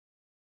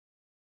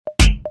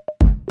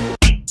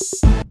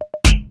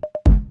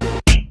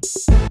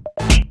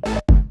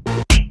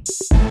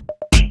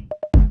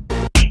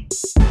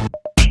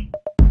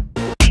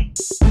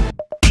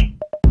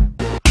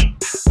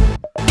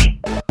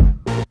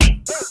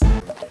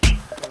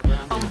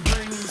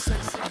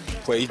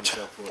Wade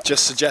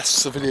just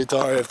suggests a video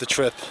diary of the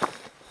trip.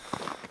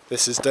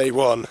 This is day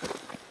 1,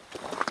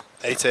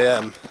 8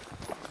 AM.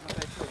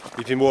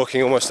 We've been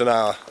walking almost an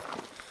hour.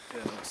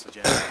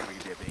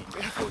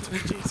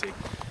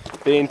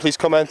 Bean, please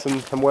comment,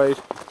 and Wade.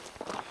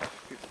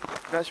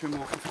 We've actually been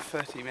walking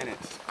for 30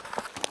 minutes.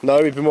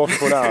 No, we've been walking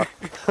for an hour.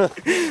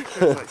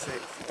 Like 6.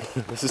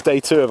 This is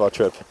day 2 of our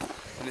trip.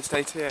 And it's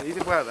day 2, yeah. You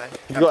did well there.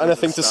 Have you got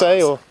anything to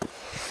say, or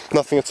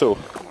nothing at all?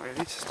 Not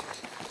really, just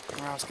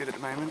morale's good at the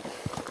moment.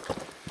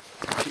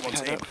 Keep your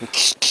head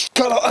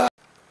up.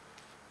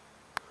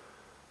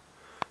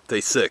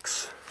 Day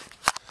 6.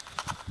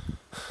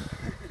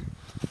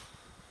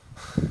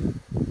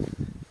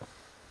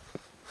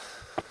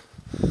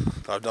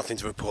 I have nothing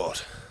to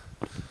report,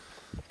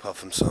 apart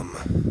from some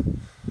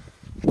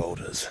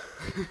boulders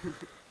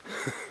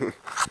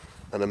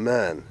and a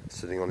man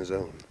sitting on his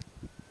own.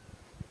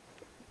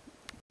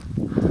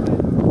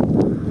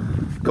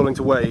 According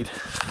to Wade,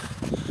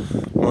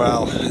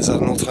 morale is at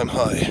an all-time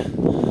high.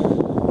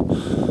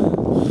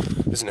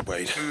 Isn't it,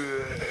 Wade?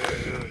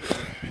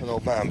 An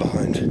old man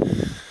behind.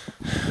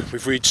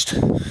 We've reached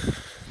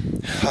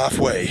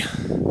halfway.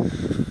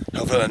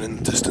 Helvern in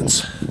the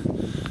distance.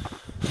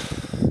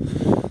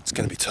 It's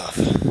going to be tough.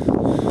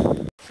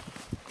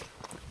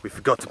 We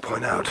forgot to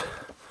point out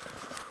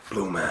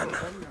Blue Man.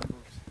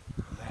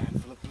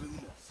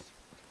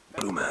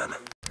 Blue Man.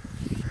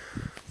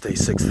 Day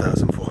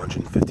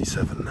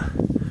 6,457.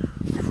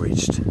 We've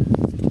reached,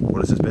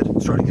 what is this bit?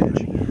 Striding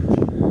Edge.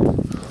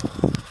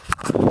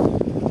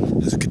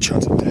 There's a good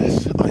chance of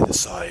death either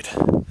side.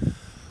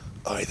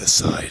 Either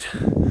side.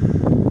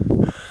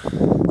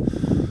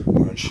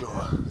 We're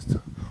unsure as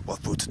to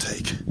what route to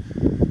take.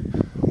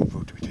 What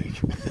route do we take?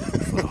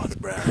 Follow the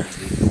Browns,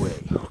 lead the way.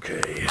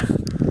 Okay,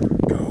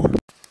 go.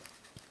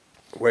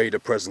 Wade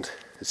at present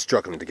is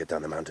struggling to get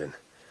down the mountain.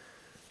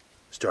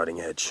 Striding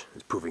Edge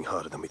is proving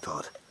harder than we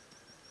thought.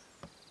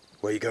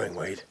 Where are you going,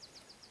 Wade?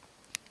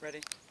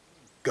 Ready?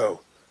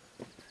 Go.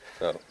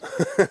 Oh.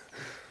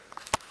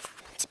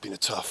 It's been a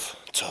tough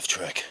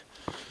trek.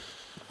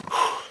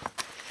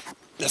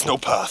 There's no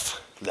path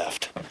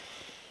left.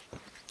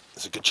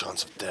 There's a good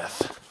chance of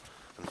death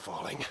and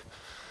falling.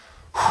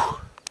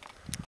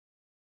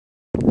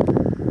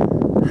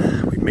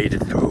 We made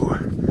it through.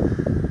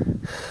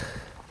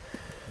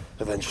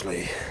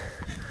 Eventually,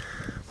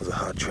 it was a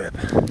hard trip.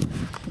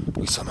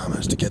 We somehow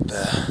managed to get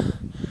there.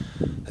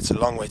 It's a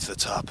long way to the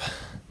top.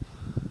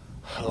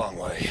 A long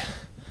way.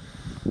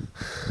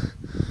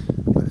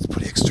 But it's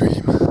pretty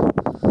extreme.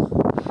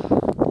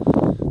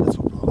 That's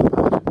what we're all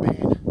about,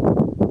 being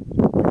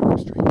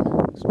extreme.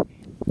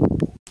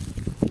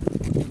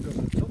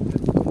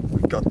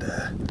 We got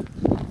there.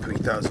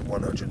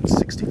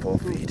 3,164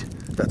 feet.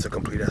 That's a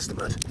complete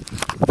estimate.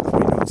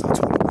 Nobody knows how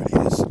tall it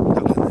really is. How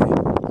can they?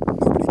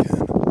 Nobody can.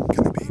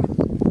 Can they be?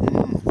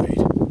 Wait.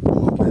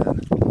 Oh man.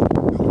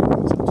 Nobody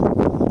knows how tall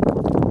it is.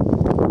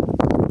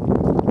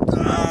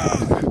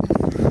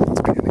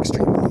 It's been an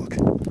extreme walk.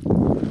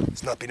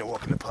 It's not been a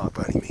walk in the park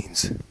by any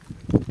means.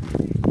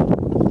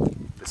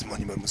 This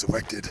monument was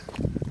erected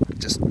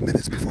just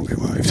minutes before we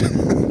arrived.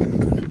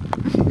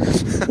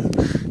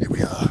 Here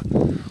we are.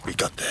 We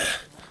got there.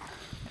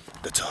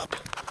 The top.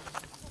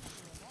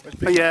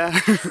 Oh yeah.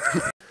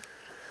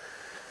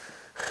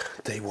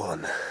 Day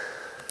 1.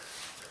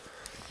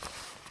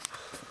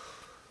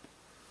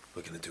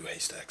 We're gonna do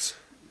haystacks.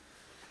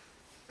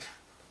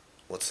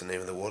 What's the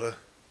name of the water?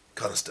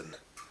 Coniston.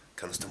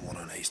 Coniston water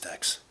and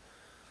haystacks.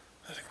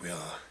 I think we are.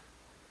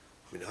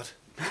 Are we not?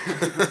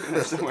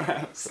 Somewhere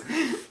else.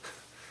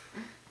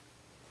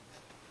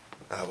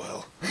 Ah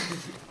well.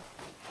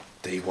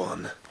 Day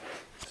 1.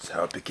 This is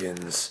how it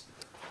begins.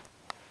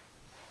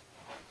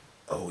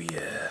 Oh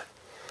yeah.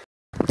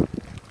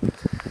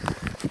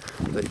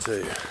 Day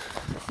 2.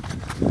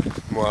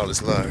 Morale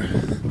is low.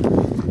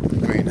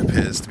 Green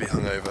appears to be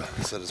hungover,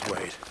 so does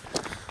Wade.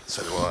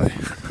 So do I.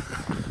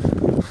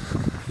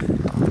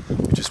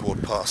 We just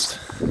walked past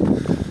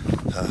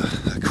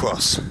a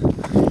cross,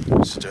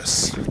 which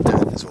suggests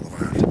death is all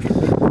around.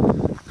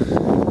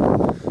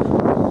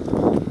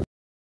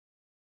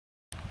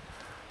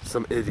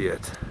 Some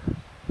idiot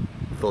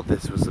thought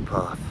this was the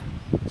path.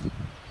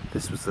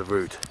 This was the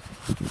route.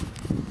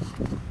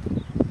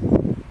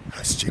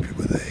 How stupid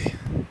were they?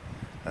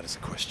 That is a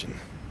question.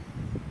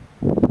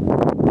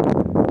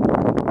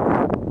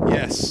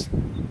 Yes.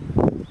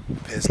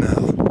 Appears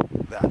now.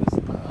 That is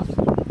the path.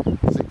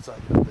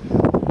 Zigzagging up the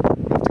hill.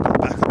 We have to go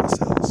back on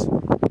ourselves.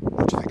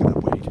 What do you think of that,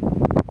 Wade?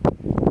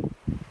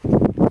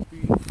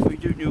 We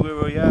don't know where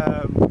I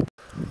am.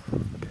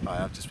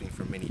 I've just been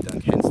for a mini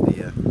dunk, hence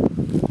the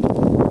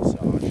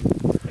massage.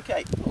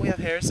 Okay, what we have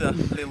here is a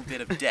little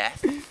bit of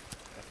death.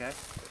 Okay,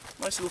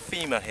 nice little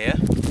femur here.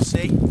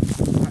 See?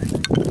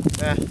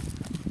 There.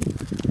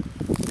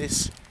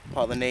 This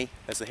part of the knee,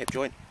 there's the hip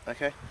joint.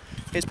 Okay.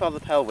 Here's part of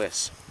the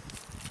pelvis.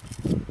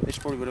 This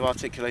probably would have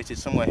articulated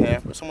somewhere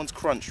here, but someone's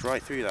crunched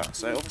right through that.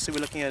 So obviously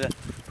we're looking at a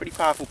pretty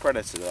powerful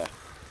predator there.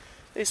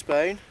 This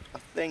bone, I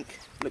think,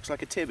 looks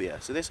like a tibia,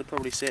 so this will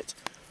probably sit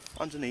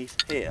underneath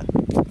here,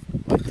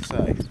 like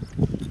so.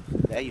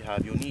 There you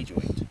have your knee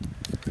joint.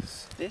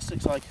 This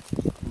looks like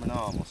from an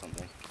arm or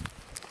something.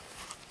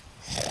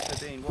 So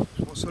Dean, what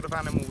sort of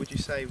animal would you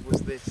say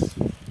was this?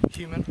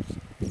 Human?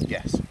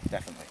 Yes,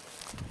 definitely.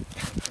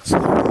 So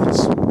there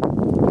is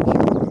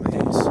human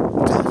remains.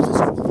 Death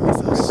is all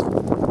beneath us.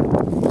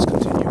 Let's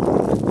continue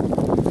on.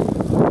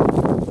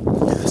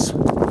 Yes.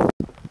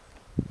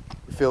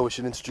 We feel we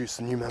should introduce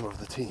a new member of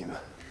the team.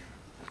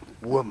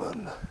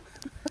 Woman.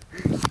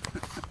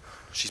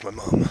 She's my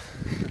mum.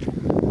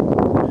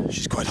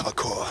 She's quite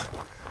hardcore.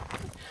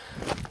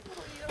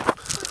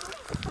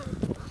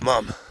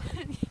 Mum,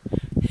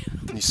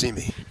 can you see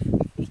me?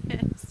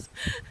 Yes.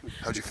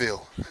 How'd you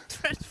feel?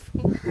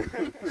 Dreadful.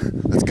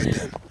 That's good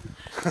then.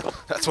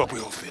 That's what we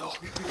all feel.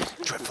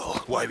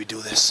 Dreadful. Why we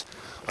do this?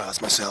 I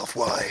ask myself,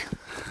 why?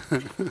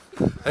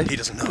 And he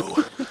doesn't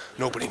know.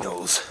 Nobody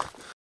knows.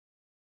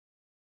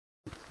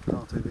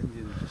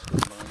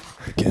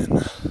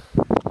 Again,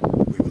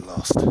 we were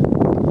lost.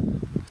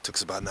 It took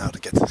us about an hour to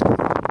get to this point.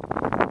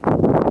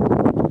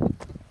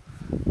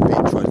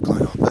 Being trying to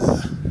climb up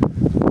there,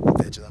 on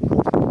the edge of that mountain.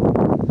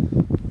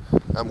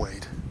 I'm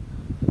Wade.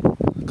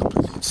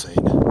 Completely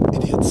insane.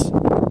 Idiots.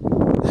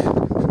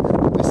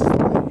 This is the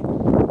way.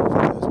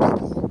 Follow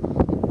those people.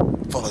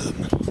 Follow them.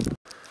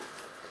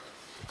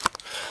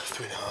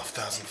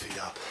 3,500 feet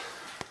up.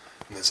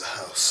 And there's a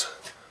house.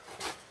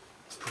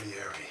 It's pretty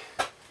airy.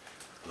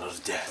 A lot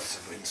of death. Lots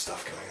of wind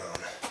stuff going on.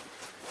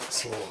 A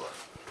small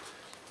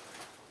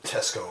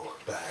Tesco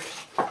bag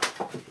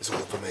is all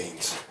that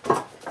remains.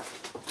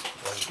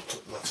 And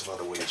lots of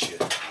other weird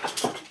shit.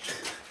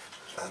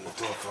 And the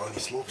door for only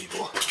small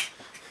people.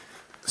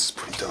 This is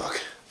pretty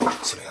dark.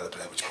 Something out of the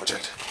Blair Witch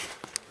Project.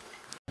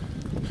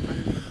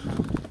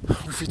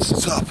 We've reached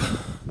the top.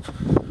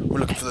 We're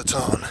looking for the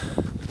tarn.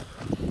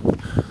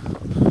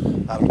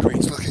 Adam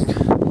Green's looking.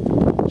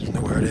 Doesn't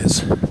know where it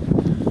is.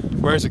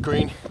 Where is it,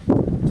 Green?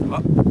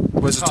 What?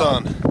 Where's the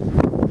tarn?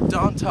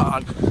 Darn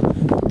tarn.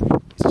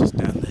 It's just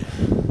down there.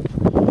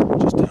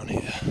 Just down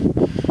here.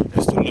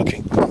 We're still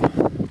looking.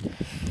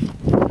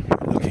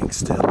 We're looking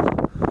still.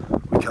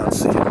 We can't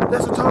see it.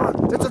 There's a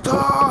tarn! There's a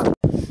tarn!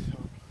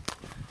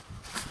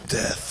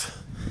 Death.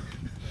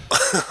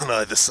 On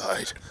either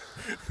side.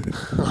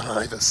 On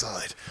either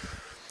side.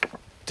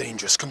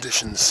 Dangerous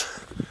conditions.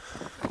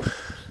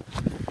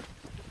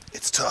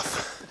 It's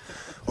tough.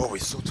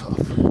 Always so tough.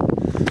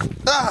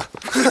 Ah!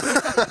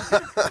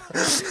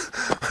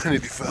 I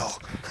nearly fell.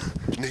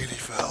 Nearly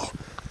fell.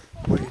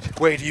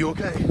 Wade, are you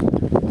okay?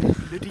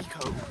 Bloody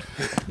cold.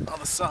 Oh,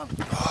 the sun.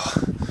 Oh,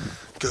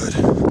 good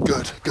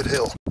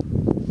hill.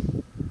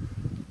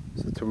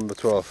 September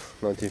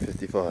 12th,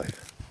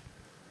 1955.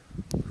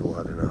 We've all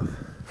had enough.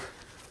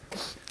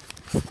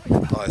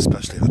 I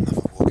especially had enough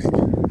of walking.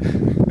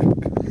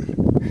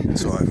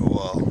 It's alright for a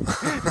while.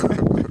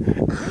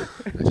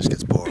 It just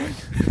gets boring.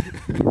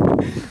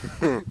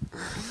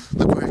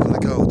 Look where you're gonna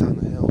go, down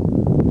the hill.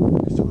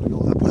 You're still gonna go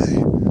that way.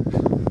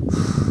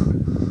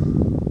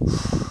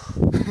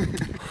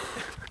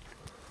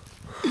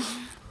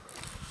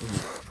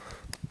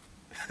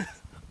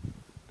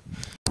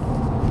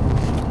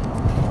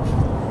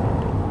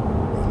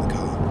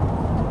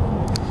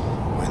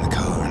 We're in the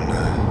car and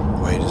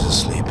Wade is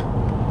asleep.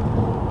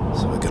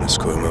 So we're gonna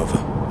screw him over.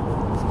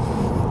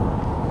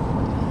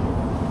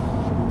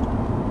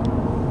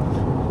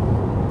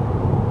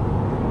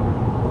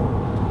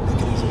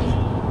 Take it easy.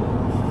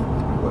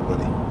 What,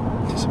 buddy?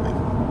 Do something.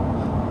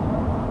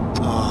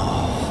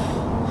 Oh.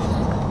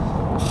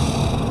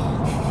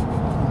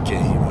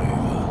 Game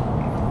over.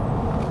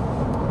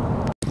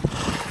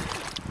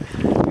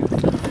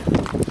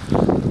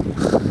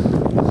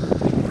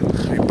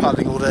 We've been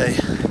paddling all day.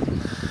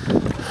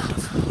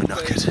 We're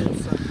knackered.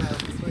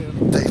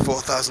 Day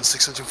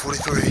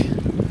 4,643.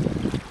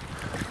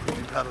 We've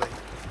been paddling.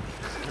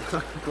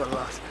 Quite a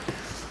lot.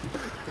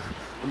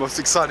 The most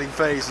exciting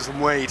phase was when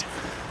Wade.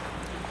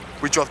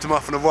 We dropped him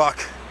off on a rock,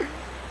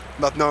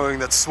 not knowing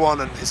that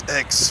Swan and his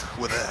eggs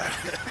were there.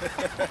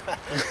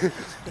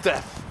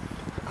 Death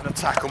and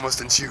attack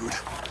almost ensued.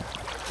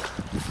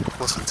 It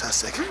was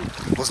fantastic,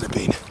 wasn't it,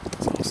 Bean? It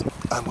was awesome.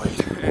 I'm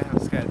Wade. Yeah, I'm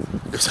scared.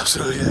 It was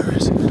absolutely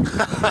hilarious.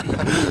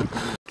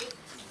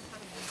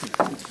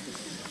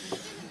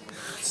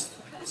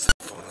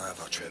 Falling out of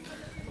our trip.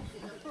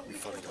 We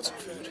finally got some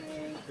food.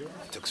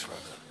 It took us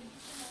forever.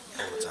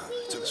 All the time.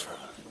 It took us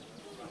forever.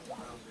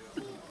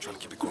 Trying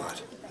to keep it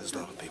quiet. There's a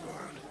lot of people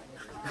around.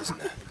 Isn't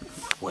there?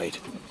 Wade.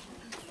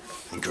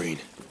 And Green.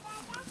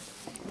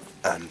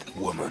 And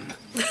woman.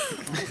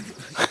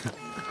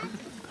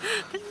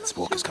 This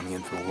walker's coming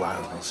in from all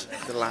angles.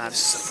 The lads.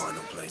 This is the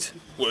final plate.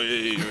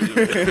 Wait.